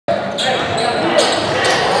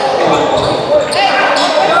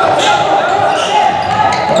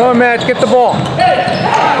on, Matt. Get the ball.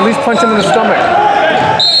 At least punch him in the stomach.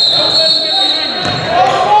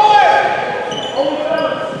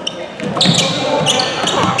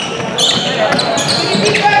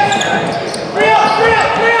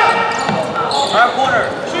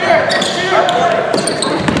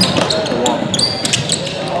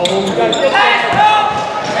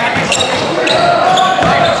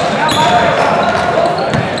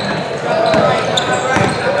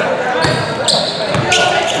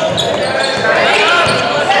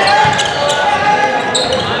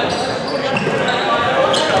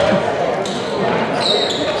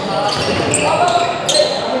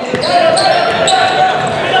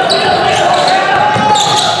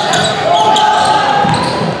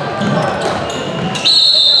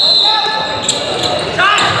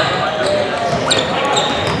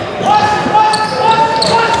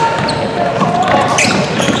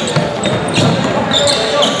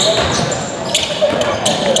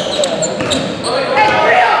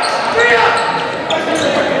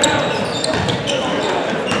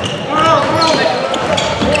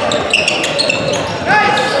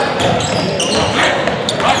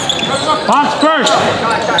 Box first!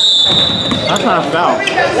 That's not a foul. 1,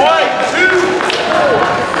 2.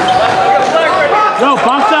 Yo,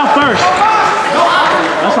 box out first.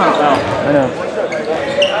 That's not a foul. I know.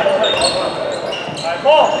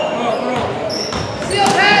 Ball.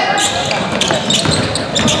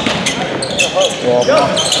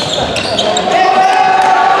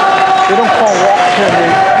 They don't call walk till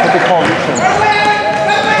what they call reaching.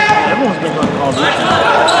 Everyone's been going to call reaching.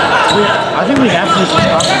 I think we have to do some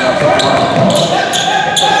talking about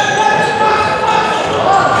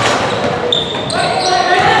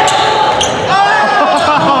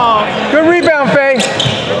Good rebound, Faye.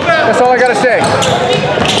 That's all I gotta say.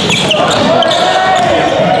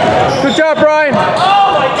 Good job, Brian.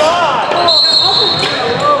 Oh my God!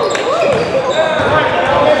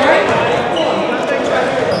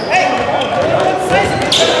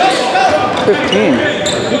 15.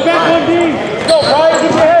 Get back on D. Let's go, Brian.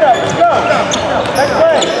 Get your head up. Let's go. Next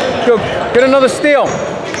play. Go. Get another steal.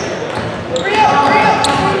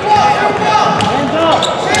 Hands up.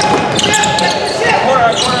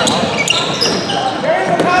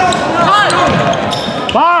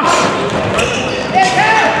 Box.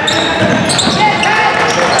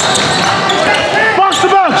 Box the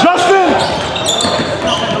ball, Justin.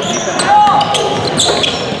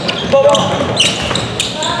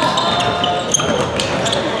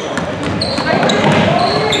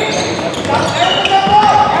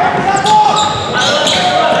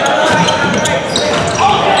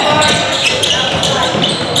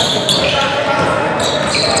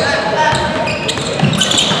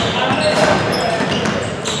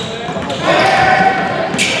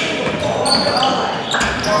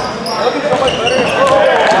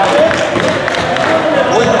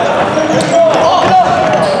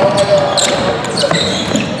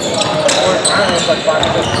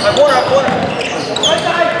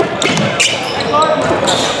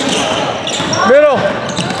 Middle.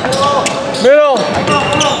 Middle.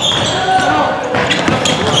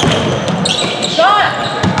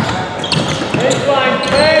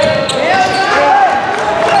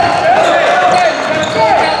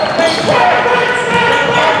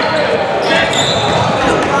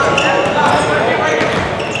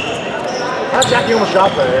 Jackie almost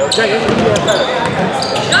dropped there. Jackie,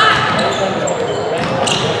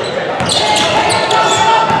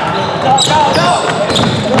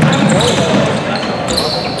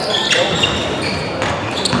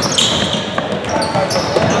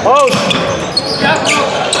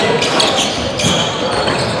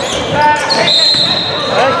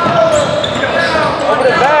 Over the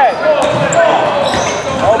bag.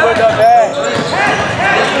 Over the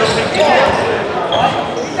bag.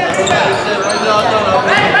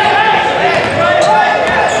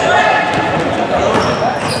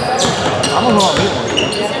 I don't know how big one is. It's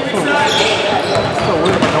so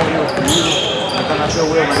weird if I don't hear it from you. And then I feel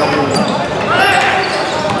weird if I don't hear it from you.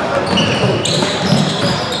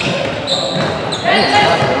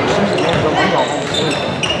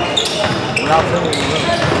 Without Timmy in the room.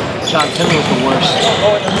 John Timmy was the worst.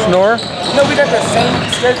 Snore. No, we got the same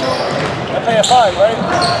schedule. I play at 5, right?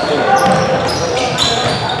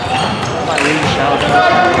 My lead shout. Come on,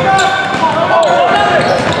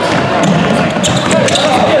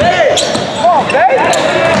 baby!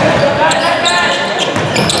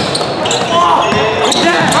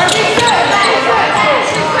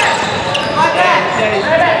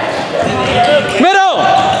 Middle.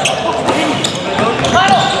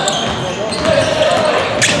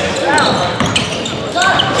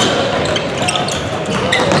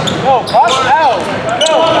 Go, box out.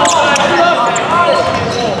 Go.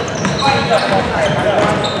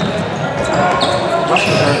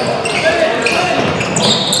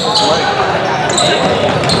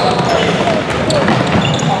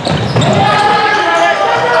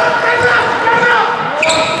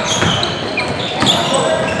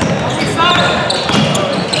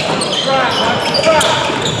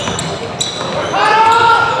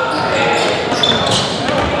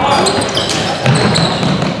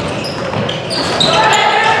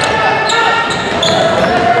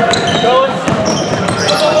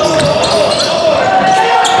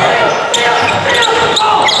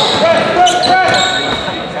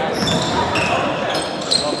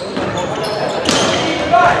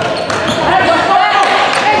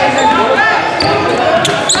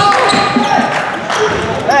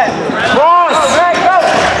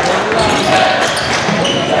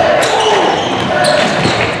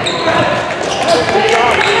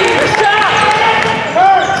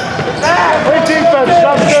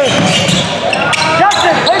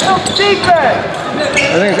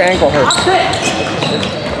 I think his ankle hurts.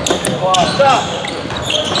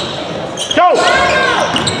 Go!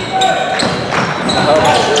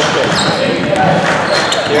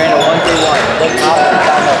 You're in a 1-3-1. Look out and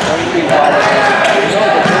down the 23 wide.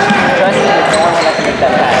 Trust me, if someone will have to make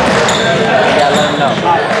that pass. You gotta let him know.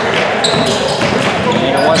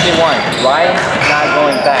 You're in a 1-3-1. Ryan's not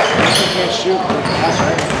going back. He can't shoot.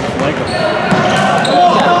 You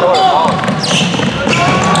gotta throw it long.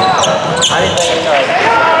 I didn't think you know.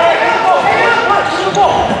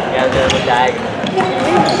 You gotta do it with diagonal.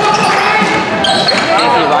 You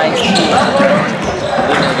see Ryan's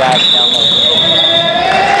leaving the guy down low.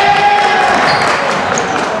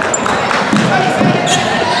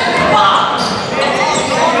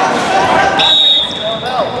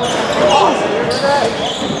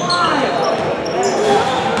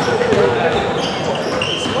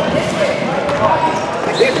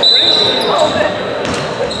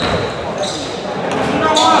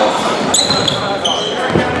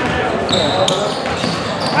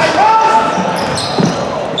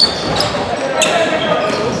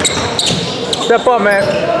 Step up, man.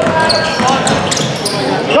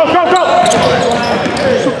 Go, go, go!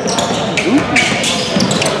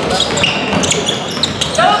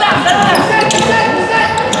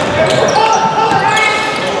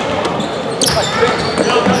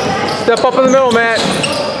 Step up in the middle, Matt.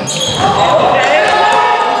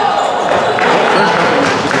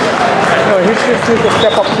 No, he just needs to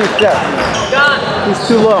step up 2 steps. He's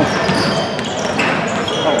too low.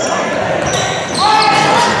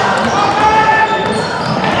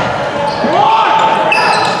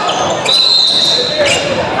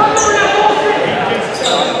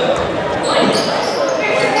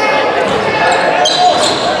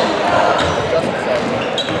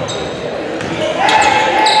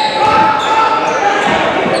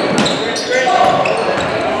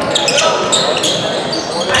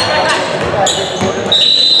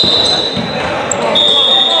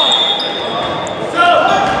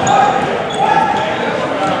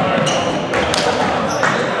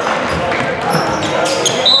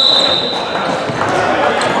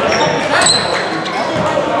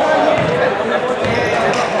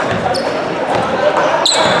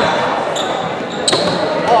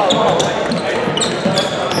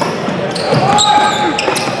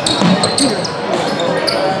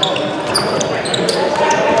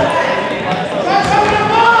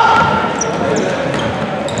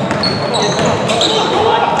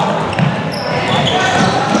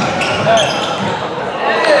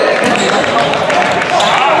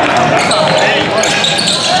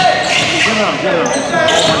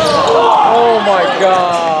 Oh my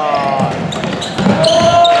God.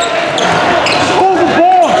 Hold the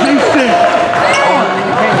ball, Jason! You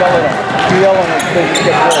can't yell at him. You yell at him because he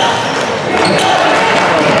gets worse.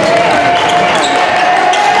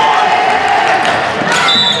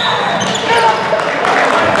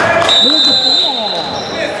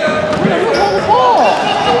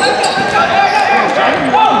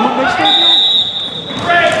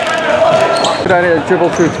 Good idea to dribble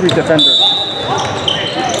through 3 defenders.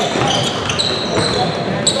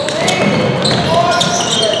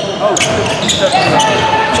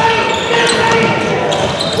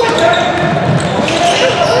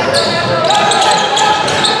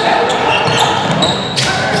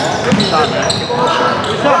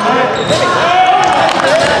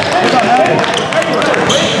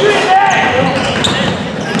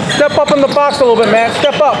 Step up in the box a little bit, man.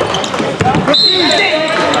 Step up.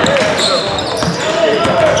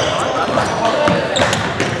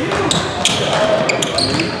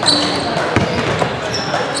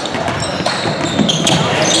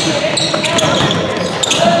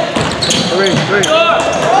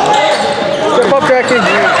 Step up, Jackie.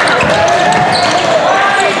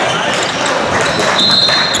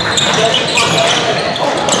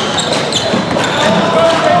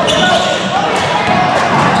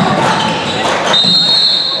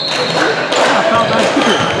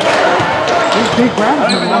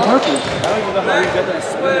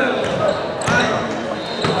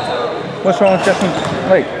 What's wrong with Justin's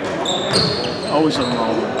leg? Always something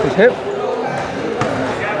wrong with him. His hip?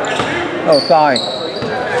 Oh, thigh.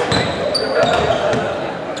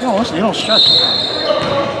 No, listen, you don't stretch.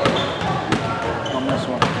 Don't mess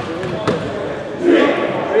with him.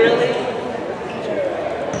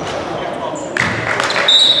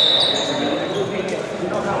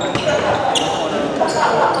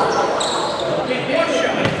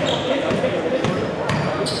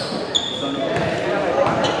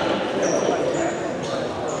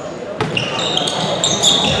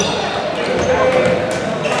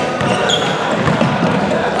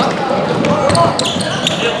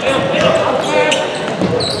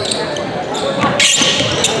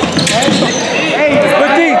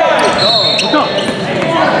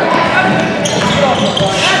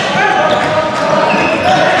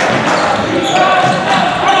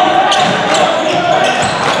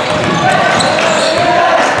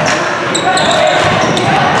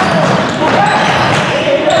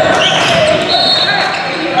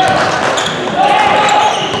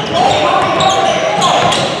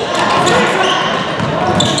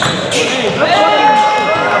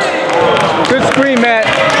 Good screen, Matt.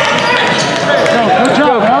 Good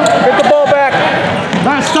job, man. Get the ball back.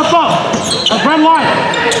 Matt, step up. That's red line.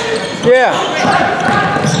 Yeah.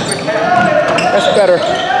 That's better.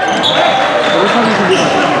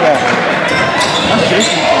 Yeah. That's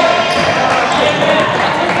Jason.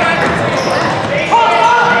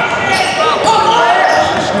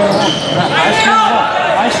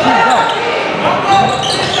 I screwed up.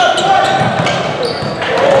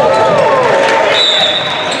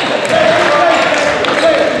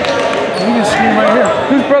 You can scream right here.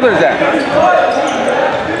 Whose brother is that?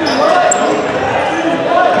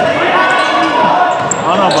 I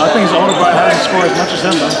don't know, but I think his older brother hasn't scored as much as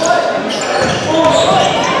him, though.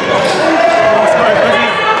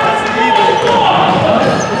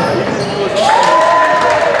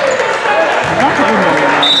 Not the good one,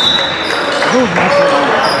 man. It was my fault.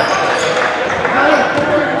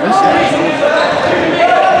 This is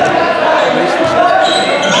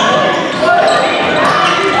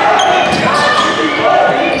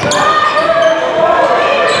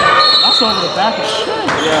that's over the back of shit.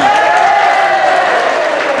 Yeah.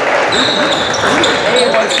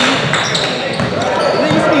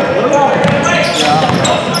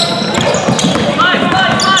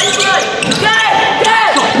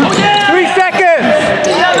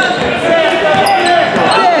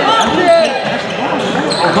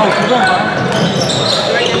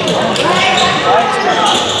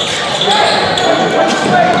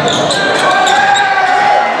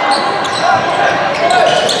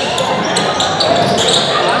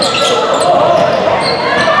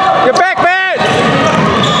 Get back, man!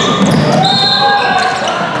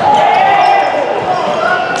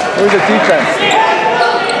 Where's the defense?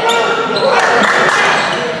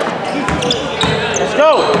 Let's go.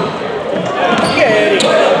 Yeah, Eddie.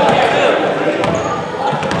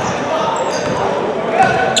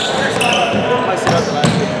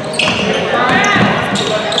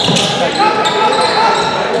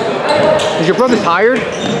 Is your brother tired?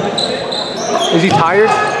 Is he tired?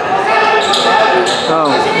 Oh,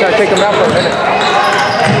 gotta take him out for a minute.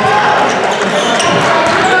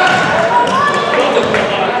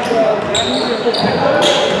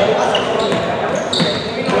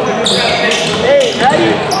 Hey,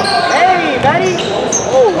 buddy. Hey, buddy.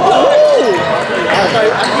 Oh,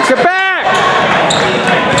 Get back!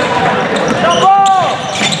 jump ball.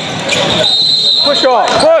 Push off.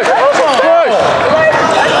 Push. Push.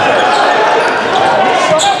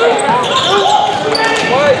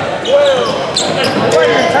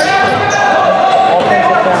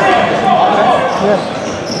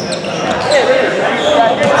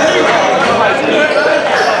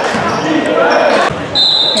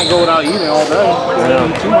 Can't go without eating all day.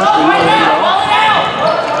 Yeah. Too much, but you don't eat all.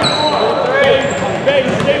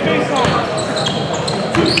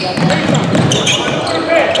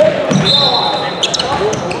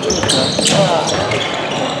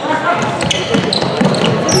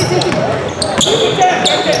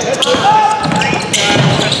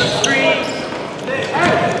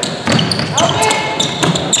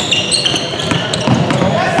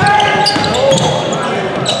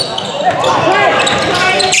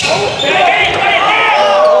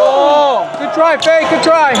 Oh, good try, Faye. Good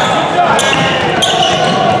try.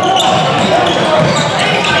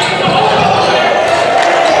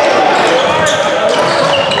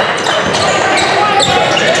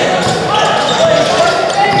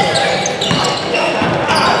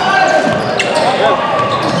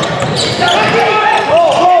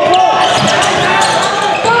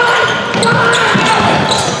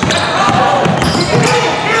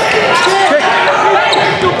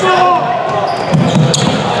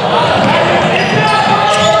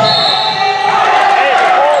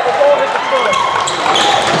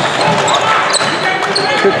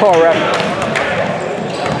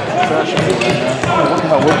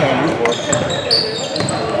 what we're paying you for.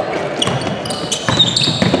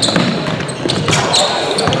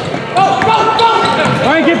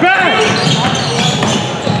 Ryan, get back!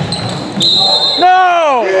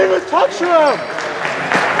 No! He didn't even touch him!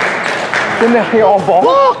 Didn't they all ball?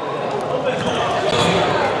 Look!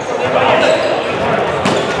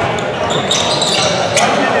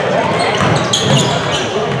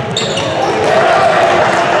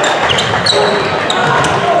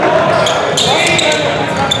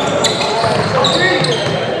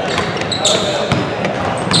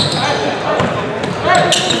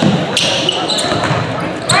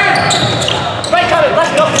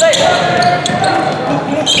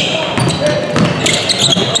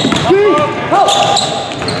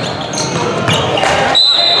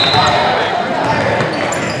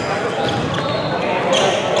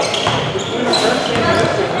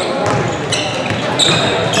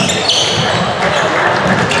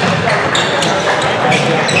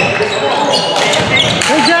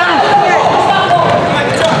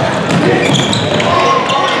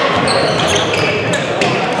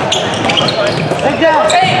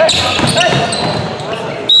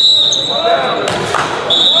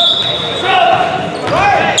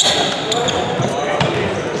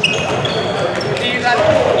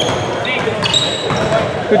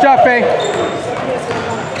 Good job, Faye.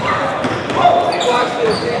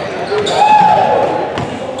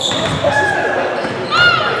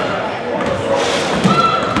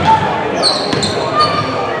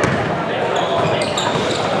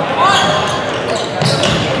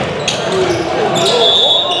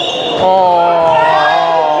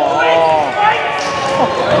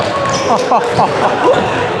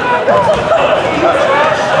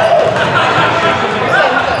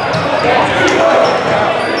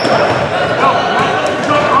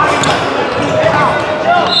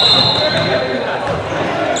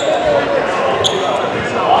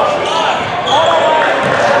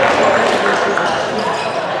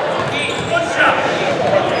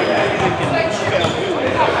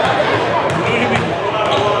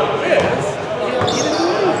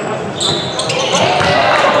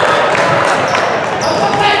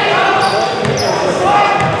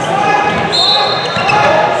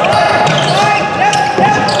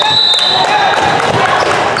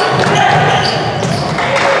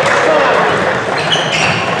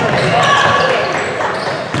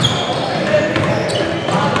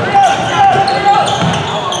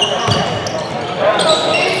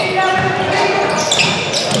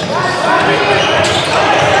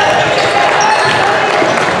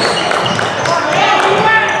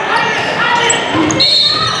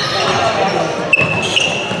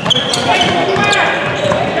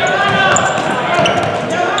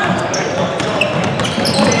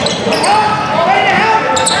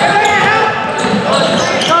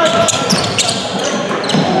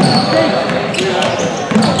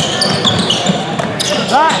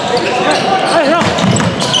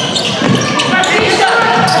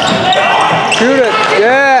 Shoot it.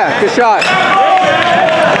 Yeah, good shot.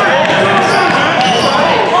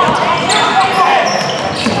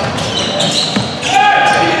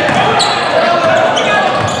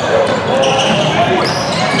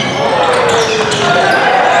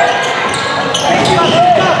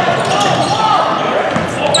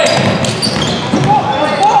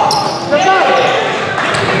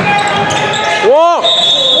 Whoa!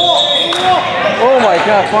 Oh my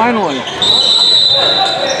God, finally.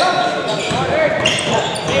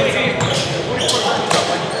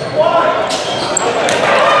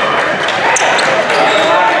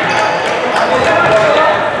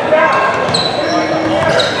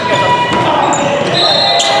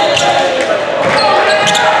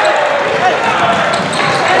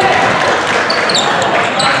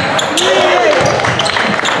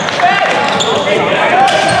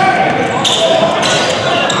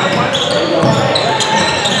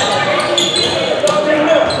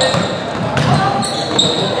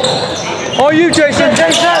 Oh, you, Jason.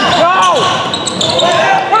 Jason, go!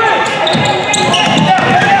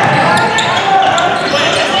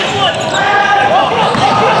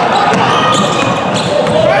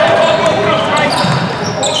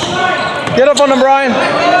 Get up on him, Brian.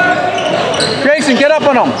 Jason, get up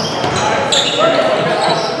on him.